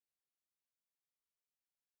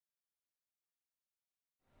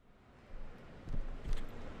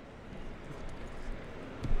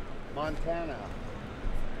Montana.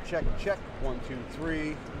 Check, check, 1, 2,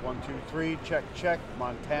 3, 1, 2, 3, check, check,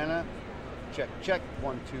 Montana. Check, check,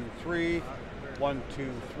 1, 2, 3, 1,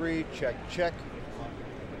 2, 3, check, check.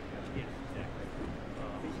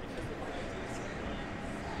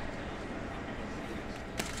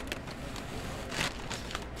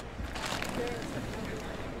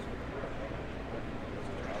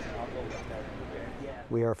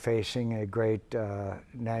 We are facing a great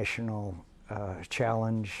national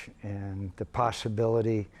challenge and the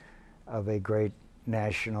possibility of a great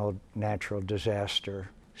national natural disaster.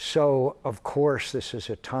 So, of course, this is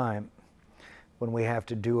a time when we have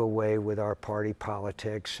to do away with our party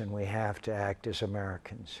politics and we have to act as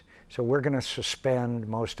Americans. So we're going to suspend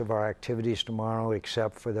most of our activities tomorrow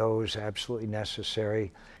except for those absolutely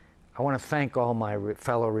necessary. I want to thank all my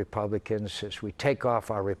fellow Republicans as we take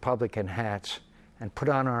off our Republican hats and put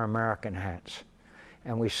on our American hats.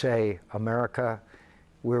 And we say, America,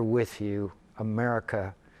 we're with you.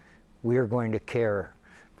 America, we're going to care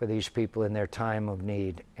for these people in their time of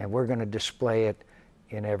need. And we're going to display it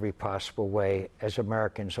in every possible way, as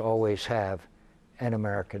Americans always have, and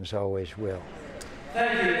Americans always will.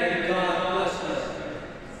 Thank you, and God